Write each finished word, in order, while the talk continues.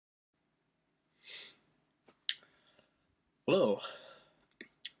Hello.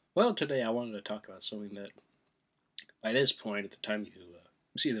 Well, today I wanted to talk about something that, by this point, at the time you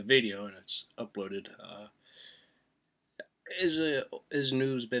see the video and it's uploaded, is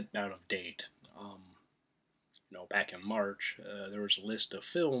news a bit out of date. Back in March, there was a list of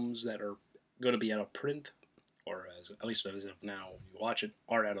films that are going to be out of print, or at least as of now, when you watch it,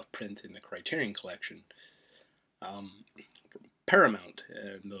 are out of print in the Criterion collection from Paramount,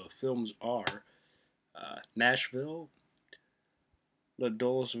 and the films are Nashville, La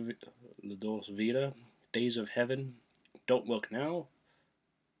Dolce Vita, Days of Heaven, Don't Look Now,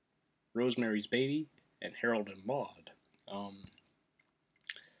 Rosemary's Baby, and Harold and Maude.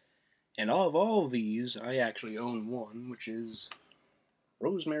 And of all of these, I actually own one, which is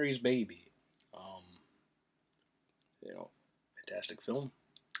Rosemary's Baby. Um, you know, Fantastic film.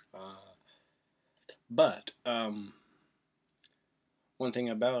 Uh, but one thing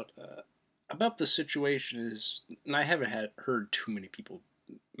about the situation is, and I haven't heard too many people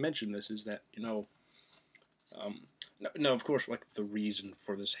mention this, is that no, of course, like the reason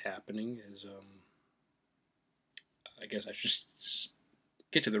for this happening is, I guess I should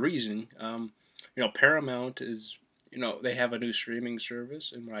get to the reasoning. Paramount is, they have a new streaming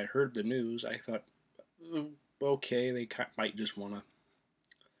service, and when I heard the news, I thought, okay, they might just want to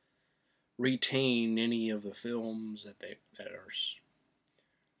retain any of the films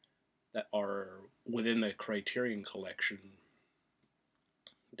that are within the Criterion collection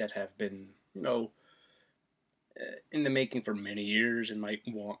that have been, in the making for many years, and might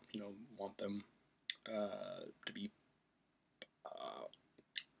want them to be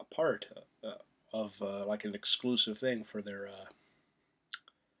a part of like an exclusive thing for their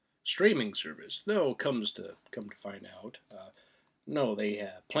streaming service. Though come to find out, no, they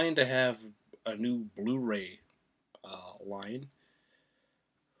plan to have a new Blu-ray line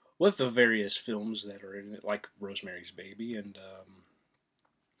with the various films that are in it, like Rosemary's Baby, and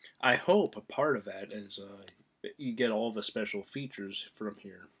I hope a part of that is you get all the special features from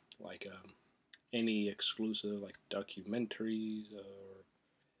here, like any exclusive like documentaries or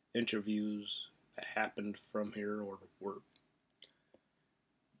interviews that happened from here or were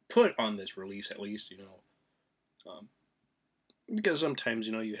put on this release, at least, because sometimes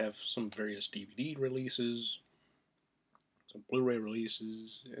you have some various DVD releases, some Blu-ray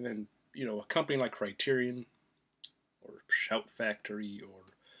releases, and then a company like Criterion or Shout Factory or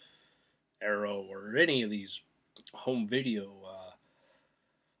Arrow or any of these home video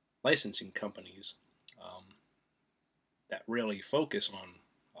licensing companies that really focus on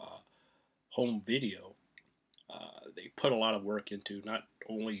home video. They put a lot of work into not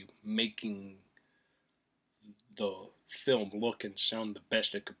only making the film look and sound the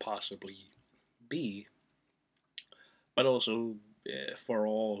best it could possibly be, but also for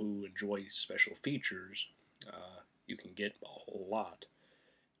all who enjoy special features, you can get a whole lot.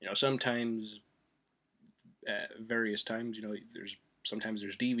 Sometimes at various times, there's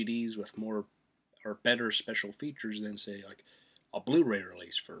DVDs with more or better special features than, say, like a Blu-ray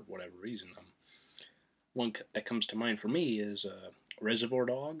release for whatever reason. One that comes to mind for me is Reservoir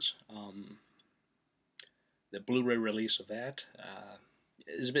Dogs. The Blu-ray release of that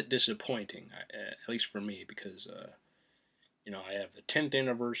is a bit disappointing, at least for me, because I have the 10th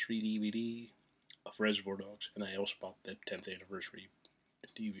anniversary DVD of Reservoir Dogs, and I also bought the 10th anniversary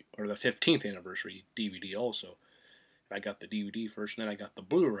DVD, or the 15th anniversary DVD also. I got the DVD first, and then I got the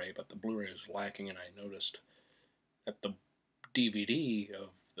Blu-ray, but the Blu-ray was lacking, and I noticed that the DVD of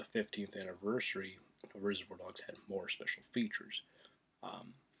the 15th anniversary of Reservoir Dogs had more special features.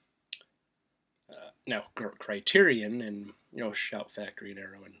 Now, Criterion and Shout Factory and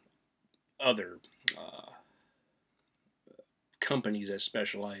Arrow and other companies that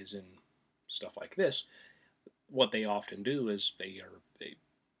specialize in stuff like this, what they often do is they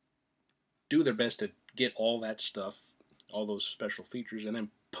do their best to get all that stuff, all those special features, and then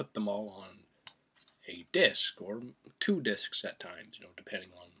put them all on a disc or two discs at times,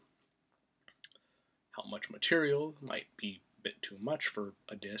 depending on how much material. Might be a bit too much for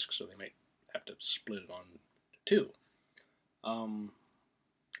a disc, so they might have to split it on two.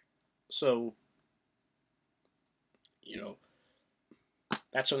 So,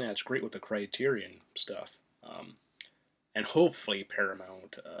 that's something that's great with the Criterion stuff. And hopefully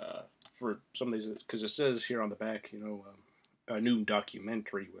Paramount, for some of these, because it says here on the back, a new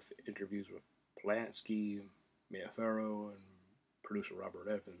documentary with interviews with Polanski, Mia Farrow, and producer Robert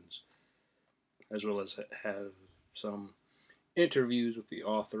Evans, as well as have some interviews with the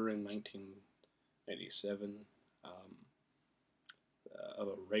author in 1997 of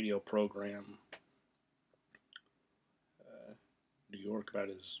a radio program, New York, about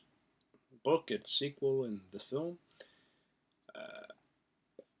his book, its sequel, and the film.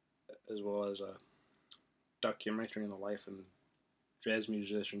 as well as a documentary on the life and jazz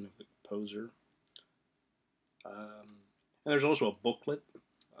musician of the composer. And there's also a booklet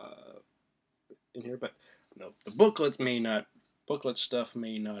uh, in here, but no, the booklet stuff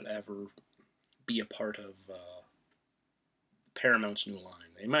may not ever be a part of Paramount's new line.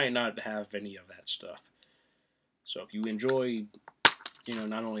 They might not have any of that stuff. So if you enjoy,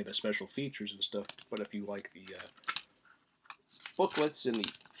 not only the special features and stuff, but if you like the booklets and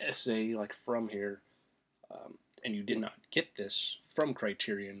the essay, like from here, and you did not get this from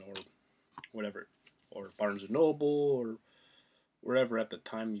Criterion or whatever, or Barnes and Noble or wherever at the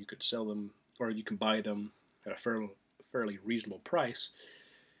time you could sell them, or you can buy them at a fairly reasonable price.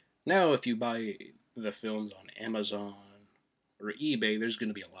 Now, if you buy the films on Amazon or eBay, there's going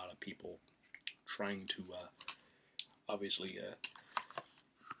to be a lot of people trying to obviously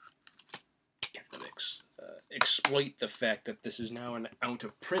exploit the fact that this is now an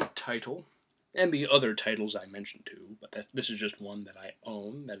out-of-print title, and the other titles I mentioned too, but this is just one that I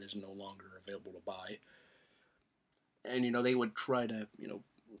own that is no longer available to buy. And, they would try to,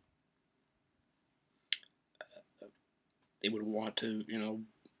 they would want to,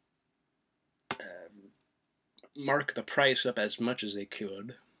 mark the price up as much as they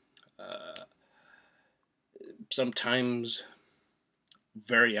could. Sometimes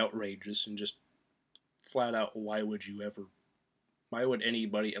very outrageous and just flat out, why would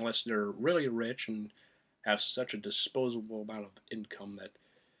anybody, unless they're really rich and have such a disposable amount of income that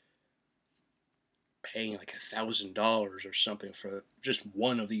paying like $1,000 or something for just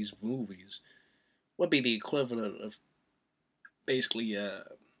one of these movies would be the equivalent of basically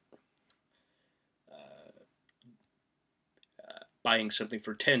buying something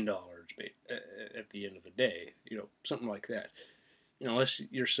for $10 at the end of the day, something like that. Unless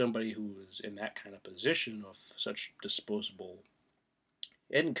you're somebody who is in that kind of position of such disposable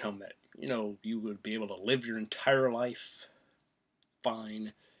income that, you would be able to live your entire life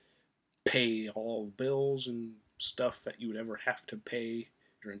fine, pay all bills and stuff that you would ever have to pay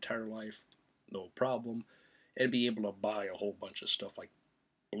your entire life, no problem, and be able to buy a whole bunch of stuff like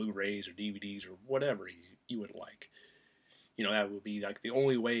Blu-rays or DVDs or whatever you would like. That would be like the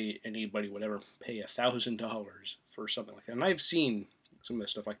only way anybody would ever pay $1,000 for something like that. And I've seen some of the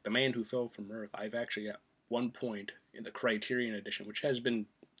stuff, like The Man Who Fell from Earth. I've actually at one point in the Criterion edition, which has been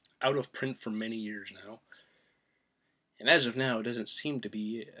out of print for many years now, and as of now, it doesn't seem to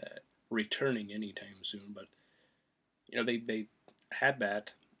be returning anytime soon. But they had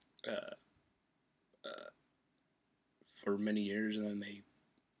that for many years, and then they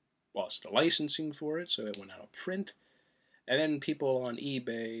lost the licensing for it, so it went out of print. And then people on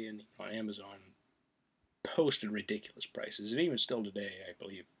eBay and on Amazon posted ridiculous prices, and even still today, I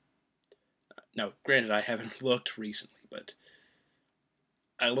believe. Now, granted, I haven't looked recently, but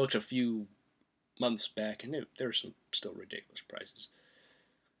I looked a few months back, and there's some still ridiculous prices.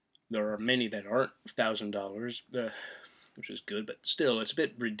 There are many that aren't $1,000, which is good, but still, it's a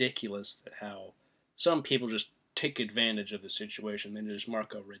bit ridiculous that how some people just take advantage of the situation and then just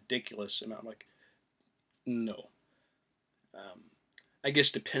mark a ridiculous amount. Like, no. I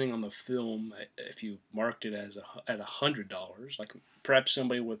guess depending on the film, if you marked it as at $100, like perhaps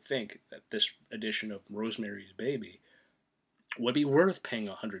somebody would think that this edition of Rosemary's Baby would be worth paying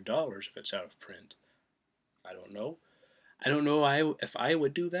 $100 if it's out of print. I don't know. I don't know if I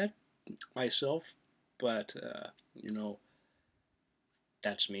would do that myself, but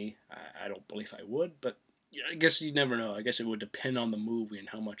that's me. I don't believe I would, but I guess you never know. I guess it would depend on the movie and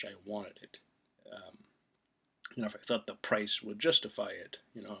how much I wanted it. If I thought the price would justify it,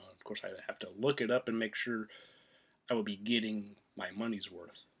 of course I'd have to look it up and make sure I would be getting my money's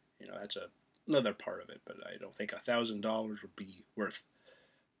worth. That's another part of it, but I don't think $1,000 would be worth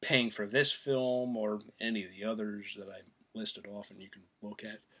paying for this film or any of the others that I listed off and you can look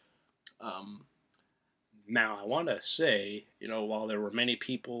at. Now, I want to say, while there were many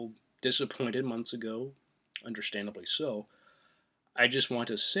people disappointed months ago, understandably so, I just want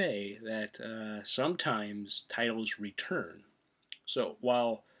to say that sometimes titles return. So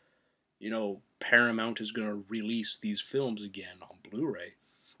while, Paramount is going to release these films again on Blu-ray,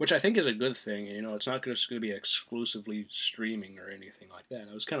 which I think is a good thing, it's not just going to be exclusively streaming or anything like that.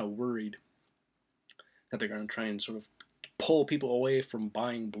 I was kind of worried that they're going to try and sort of pull people away from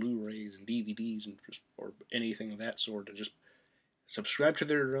buying Blu-rays and DVDs and or anything of that sort, to just subscribe to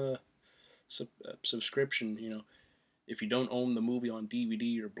their subscription, If you don't own the movie on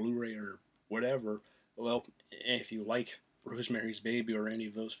DVD or Blu-ray or whatever, well, if you like Rosemary's Baby or any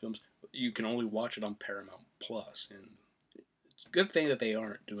of those films, you can only watch it on Paramount Plus. And it's a good thing that they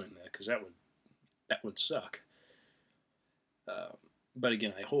aren't doing that, because that would suck. But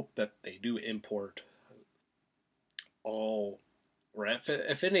again, I hope that they do import all, or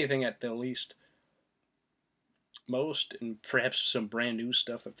if anything, at the least most, and perhaps some brand new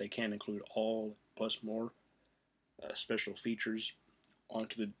stuff if they can include all plus more special features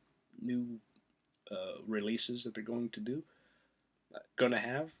onto the new releases that they're going to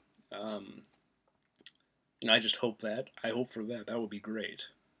have. Um, and I just hope that. I hope for that. That would be great.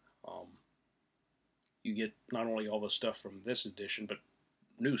 Um, you get not only all the stuff from this edition, but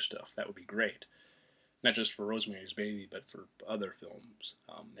new stuff. That would be great. Not just for Rosemary's Baby, but for other films.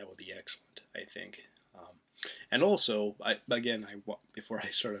 That would be excellent, I think. And also, before I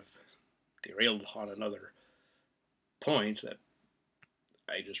sort of derailed on another point that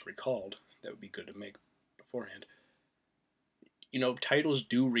I just recalled, that would be good to make beforehand. Titles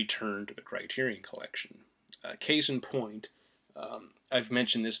do return to the Criterion Collection. Case in point, I've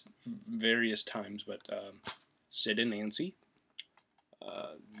mentioned this various times, but Sid and Nancy.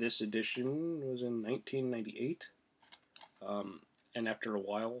 This edition was in 1998, and after a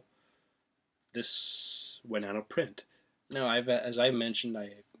while, this went out of print. Now, as I mentioned,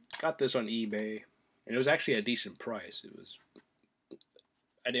 I got this on eBay, and it was actually a decent price.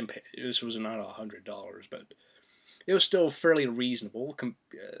 I didn't pay. This was not $100, but it was still fairly reasonable,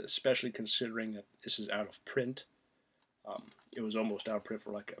 especially considering that this is out of print. It was almost out of print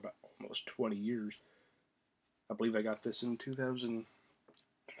for like about almost 20 years. I believe I got this in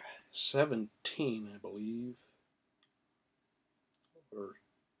 2017, I believe, or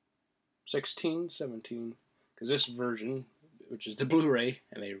 16, 17, because this version, which is the Blu-ray,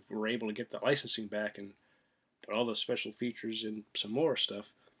 and they were able to get the licensing back and put all the special features and some more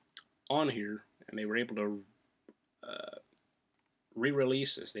stuff on here, and they were able to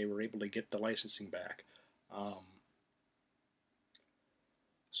re-release this. They were able to get the licensing back.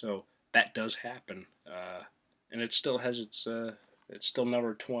 So that does happen, and it still has it's still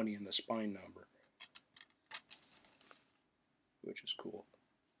number 20 in the spine number, which is cool.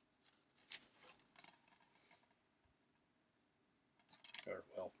 Or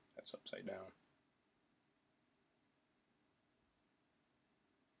well, that's upside down.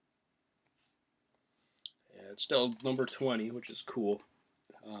 Yeah, it's still number 20, which is cool.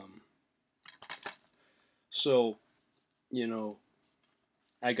 Um, so, you know,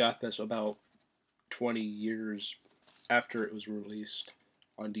 I got this about 20 years after it was released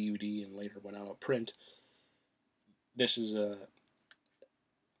on DVD and later went out of print. This is a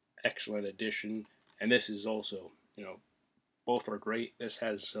excellent edition, and this is also, both are great. This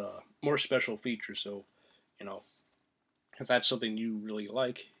has more special features, so, you know, if that's something you really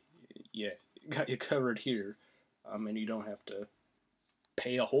like, yeah, got you covered here, and you don't have to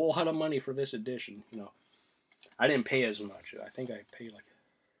pay a whole lot of money for this edition. I didn't pay as much. I think I paid like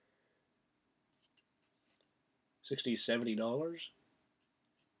 $60, $70.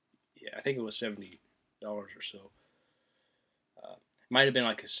 Yeah, I think it was $70 or so. Might have been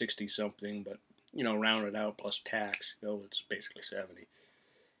like a 60 something, but rounded out plus tax, it's basically 70.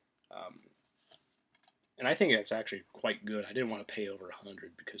 Um, and I think that's actually quite good. I didn't want to pay over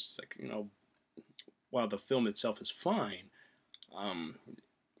 100 because, like, while the film itself is fine, um,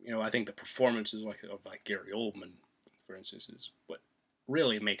 I think the performances of Gary Oldman, for instance, is what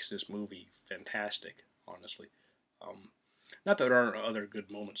really makes this movie fantastic. Honestly, not that there aren't other good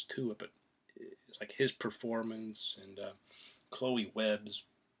moments to it, but it's like his performance and Chloe Webb's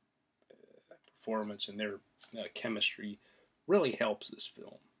performance and their chemistry really helps this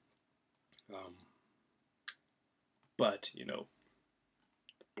film. Um, but the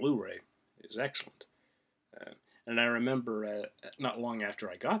Blu-ray is excellent. And I remember not long after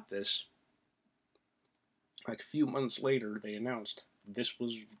I got this, like a few months later, they announced this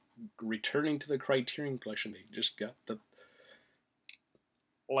was returning to the Criterion Collection. They just got the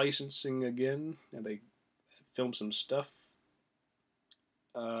licensing again, and they filmed some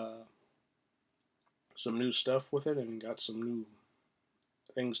new stuff with it, and got some new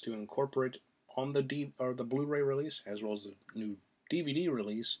things to incorporate on the Blu-ray release, as well as the new DVD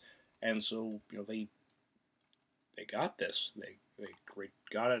release. And so they got this. They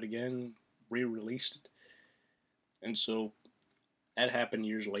got it again, re-released it, and so that happened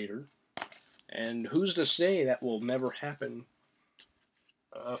years later. And who's to say that will never happen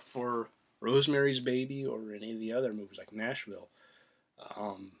for Rosemary's Baby or any of the other movies like Nashville?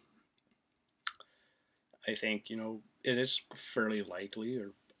 Um, I think it is fairly likely,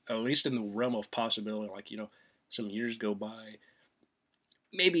 or at least in the realm of possibility. Like some years go by,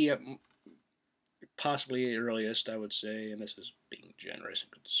 maybe possibly the earliest, I would say, and this is being generous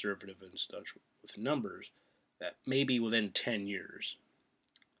and conservative and such with numbers, that maybe within 10 years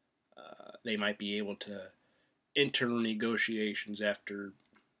they might be able to internal negotiations after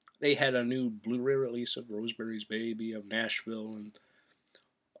they had a new Blu-ray release of Rosemary's Baby, of Nashville, and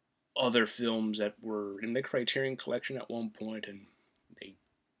other films that were in the Criterion collection at one point, and they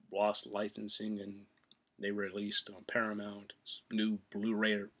lost licensing and they released on Paramount's new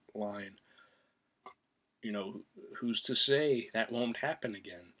Blu-ray line. You know, who's to say that won't happen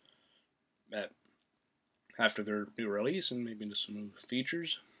again? That after their new release and maybe into some new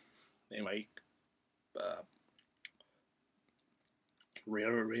features, they might uh,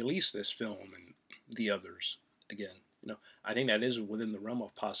 release this film and the others again. You know, I think that is within the realm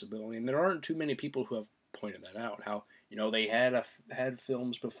of possibility, and there aren't too many people who have pointed that out. How they had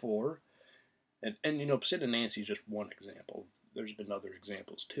films before, and Sid and Nancy is just one example. There's been other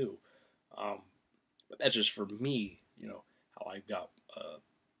examples too, but that's just for me. How I got a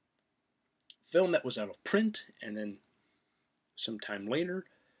film that was out of print, and then sometime later,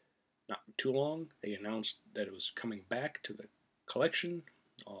 not too long, they announced that it was coming back to the collection,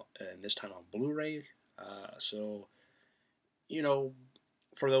 and this time on Blu-ray. So, you know,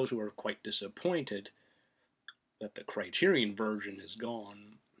 for those who are quite disappointed that the Criterion version is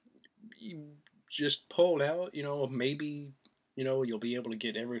gone, you just pull it out. Maybe you'll be able to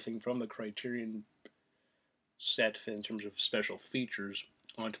get everything from the Criterion set in terms of special features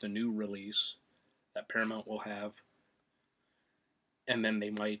onto the new release that Paramount will have, and then they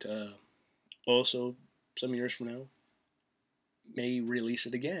might also some years from now may release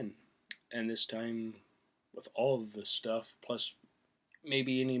it again, and this time with all of the stuff plus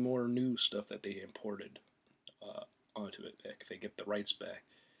maybe any more new stuff that they imported onto it if they get the rights back.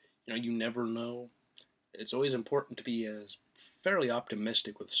 You never know. It's always important to be fairly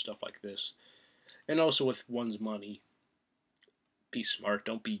optimistic with stuff like this, and also with one's money. Be smart.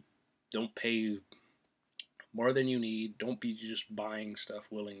 Don't pay more than you need. Don't be just buying stuff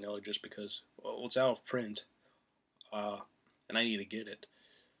willy nilly just because it's out of print, and I need to get it.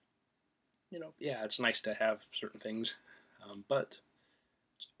 Yeah, it's nice to have certain things, but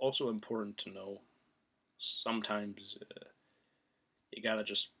it's also important to know sometimes you gotta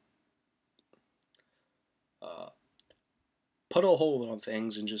just put a hold on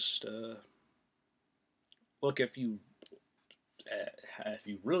things and just look if you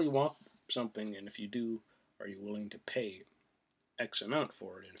really want something, and if you do, are you willing to pay X amount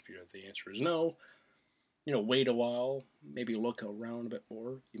for it? And if the answer is no, wait a while, maybe look around a bit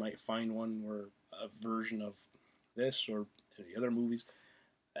more. You might find one where a version of this or any other movies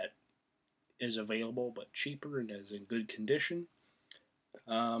that is available but cheaper and is in good condition.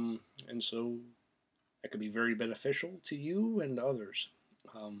 And so that could be very beneficial to you and others.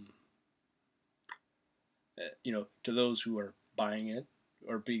 To those who are buying it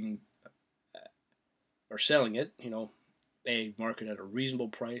or or selling it, they market at a reasonable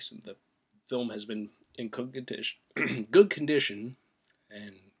price, and the film has been in good condition, good condition,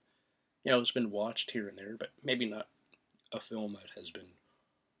 and it's been watched here and there, but maybe not a film that has been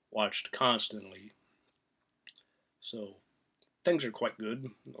watched constantly. So things are quite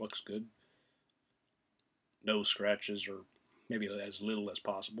good. It looks good. No scratches, or maybe as little as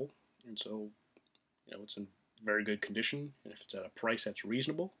possible, and so it's in very good condition. And if it's at a price that's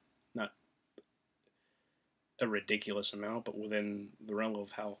reasonable, not a ridiculous amount, but within the realm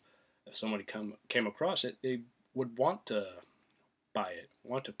of how if somebody came across it, they would want to buy it,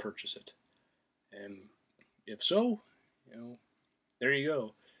 want to purchase it. And if so, there you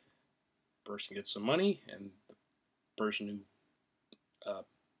go. Person gets some money, and the person who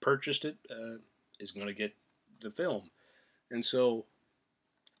purchased it is going to get the film. And so,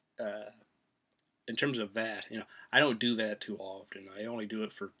 in terms of that, I don't do that too often. I only do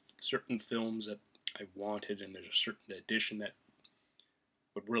it for certain films that I wanted, and there's a certain edition that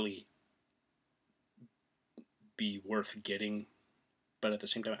would really be worth getting. But at the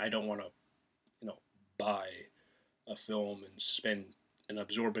same time, I don't want to, buy a film and spend an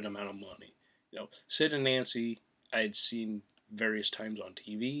absorbent amount of money. Sid and Nancy, I had seen various times on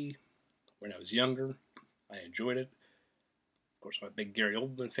TV when I was younger. I enjoyed it. Of course, I'm a big Gary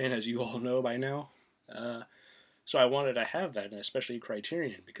Oldman fan, as you all know by now. So I wanted to have that, and especially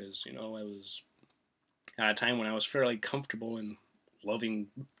Criterion, because, I was at a time when I was fairly comfortable and loving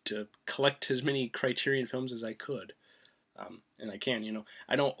to collect as many Criterion films as I could. And I can,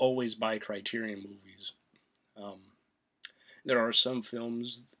 I don't always buy Criterion movies. There are some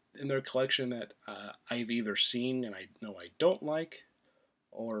films in their collection that I've either seen and I know I don't like,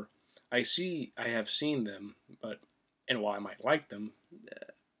 or I have seen them, and while I might like them,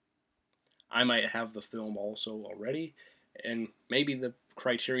 I might have the film also already, and maybe the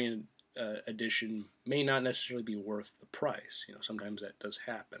Criterion edition may not necessarily be worth the price. Sometimes that does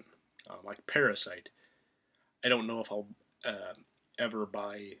happen. Like Parasite, I don't know if I'll ever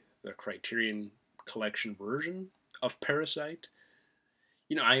buy the Criterion Collection version of Parasite.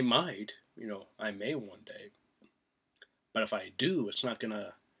 I might. I may one day. But if I do, it's not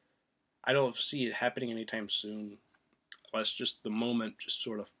gonna. I don't see it happening anytime soon, unless just the moment just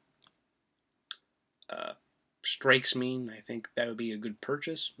sort of uh, strikes me. I think that would be a good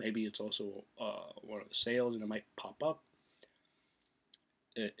purchase. Maybe it's also one of the sales, and it might pop up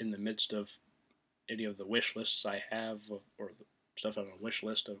in the midst of any of the wish lists I have, or the stuff on a wish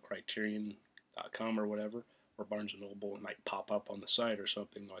list of Criterion.com or whatever, or Barnes and Noble. It might pop up on the site or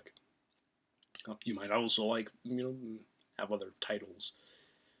something like. You might also have other titles.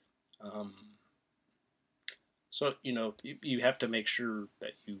 Um, so you have to make sure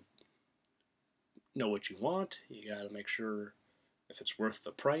that you know what you want. You got to make sure if it's worth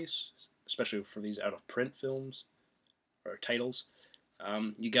the price, especially for these out of print films or titles.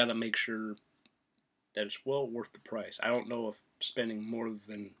 You got to make sure that it's well worth the price. I don't know if spending more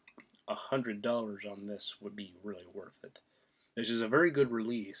than $100 on this would be really worth it. This is a very good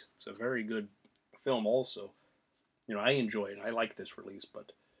release. It's a very good film, also. I enjoy it. I like this release,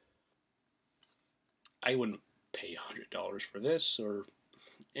 but I wouldn't pay $100 for this or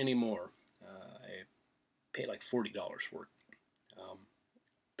any more. I paid like $40 for it.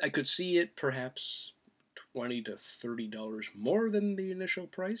 I could see it perhaps $20 to $30 more than the initial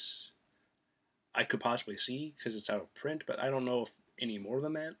price. I could possibly see because it's out of print, but I don't know if any more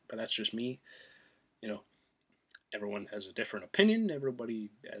than that. But that's just me. You know, everyone has a different opinion.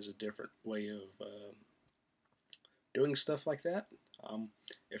 Everybody has a different way of doing stuff like that.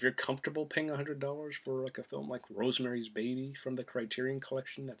 If you're comfortable paying $100 for like a film like Rosemary's Baby from the Criterion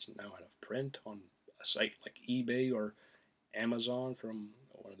Collection that's now out of print on a site like eBay or Amazon from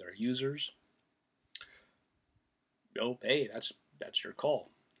one of their users, hey, that's your call.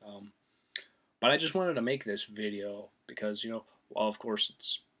 But I just wanted to make this video because while of course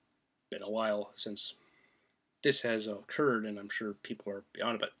it's been a while since this has occurred, and I'm sure people are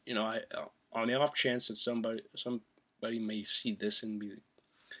beyond it. But I on the off chance that somebody may see this and be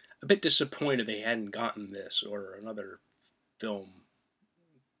a bit disappointed they hadn't gotten this or another film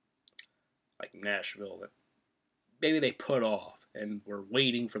like Nashville that maybe they put off and were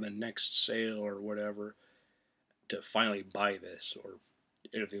waiting for the next sale or whatever to finally buy this or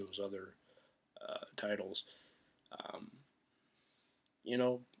any of those other titles. Um, you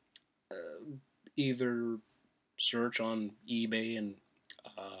know, either search on eBay and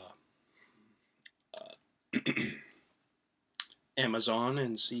Amazon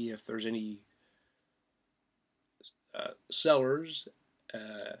and see if there's any sellers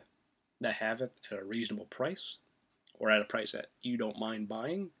that have it at a reasonable price or at a price that you don't mind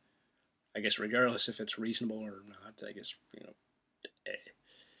buying. I guess regardless if it's reasonable or not.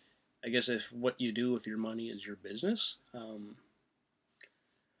 I guess if what you do with your money is your business.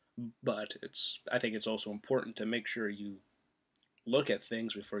 But I think it's also important to make sure you look at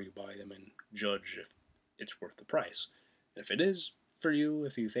things before you buy them and judge if it's worth the price. If it is for you,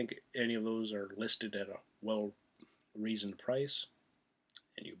 if you think any of those are listed at a well-reasoned price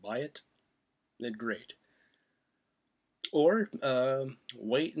and you buy it, then great. Or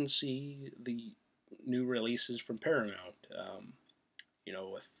wait and see the new releases from Paramount.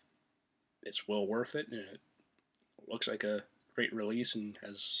 If it's well worth it and it looks like a great release and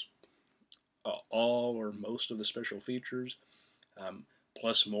has all or most of the special features,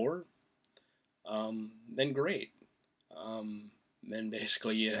 plus more, then great. Then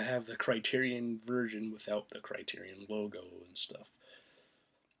basically you have the Criterion version without the Criterion logo and stuff.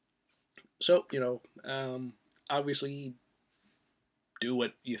 So, obviously do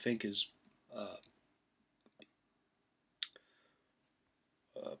what you think is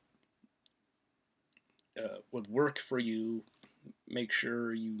would work for you. Make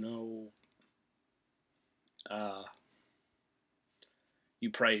sure you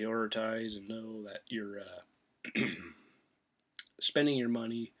prioritize and know that you're spending your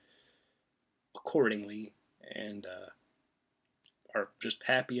money accordingly and are just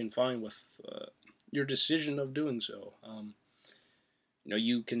happy and fine with your decision of doing so.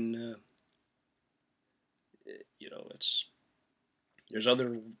 You can, there's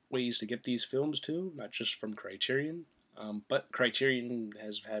other ways to get these films too, not just from Criterion. But Criterion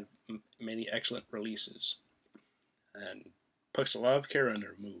has had many excellent releases and puts a lot of care on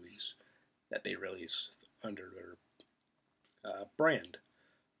their movies that they release under their brand.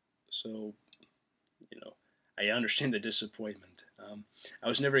 So, I understand the disappointment. I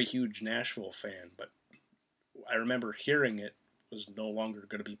was never a huge Nashville fan, but I remember hearing it was no longer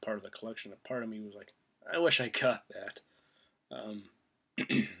going to be part of the collection. And part of me was like, I wish I got that.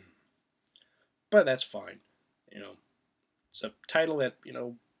 But that's fine. You know, it's a title that,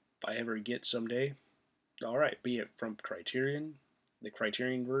 if I ever get someday, all right, be it from Criterion, the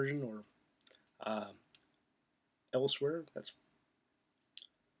Criterion version, or uh, elsewhere,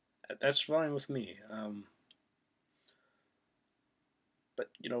 that's fine with me. But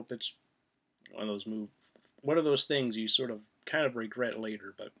it's one of those one of those things you sort of kind of regret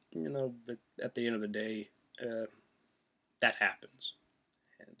later. But but at the end of the day, that happens,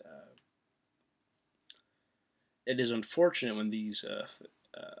 and it is unfortunate when these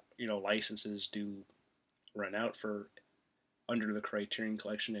licenses do run out for under the Criterion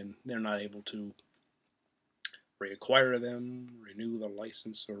Collection, and they're not able to reacquire them, renew the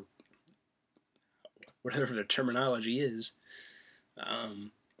license, or whatever the terminology is.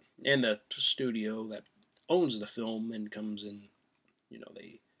 Um, and the studio that owns the film and comes in,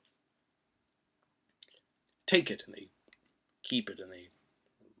 they take it and they keep it and they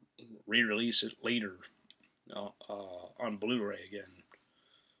re-release it later on Blu-ray again,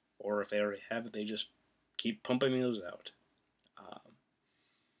 or if they already have it, they just keep pumping those out. Um,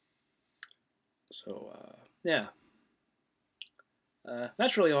 yeah,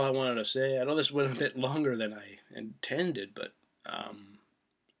 that's really all I wanted to say. I know this went a bit longer than I intended, but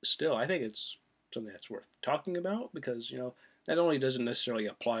still, I think it's something that's worth talking about because not only doesn't necessarily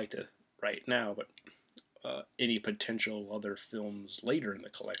apply to right now, but any potential other films later in the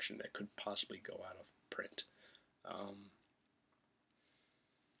collection that could possibly go out of print. Um,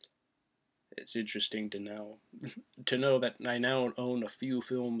 it's interesting to know that I now own a few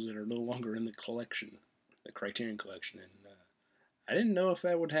films that are no longer in the collection, the Criterion Collection, and I didn't know if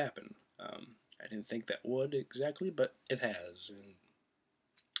that would happen. I didn't think that would exactly, but it has, and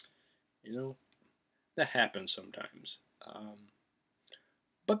that happens sometimes.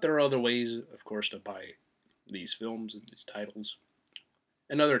 But there are other ways, of course, to buy these films and these titles,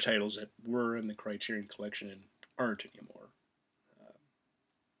 and other titles that were in the Criterion Collection and aren't anymore. Uh,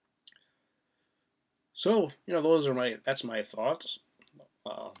 so, that's my thoughts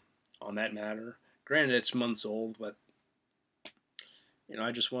uh, on that matter. Granted, it's months old, but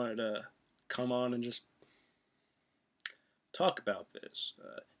I just wanted to come on and just talk about this.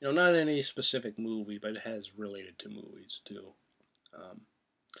 Not any specific movie, but it has related to movies too. Um,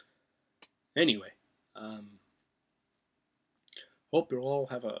 anyway, um, hope you all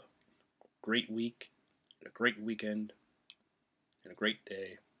have a great week, a great weekend, and a great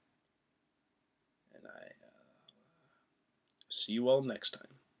day. And I see you all next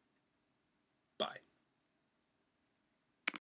time.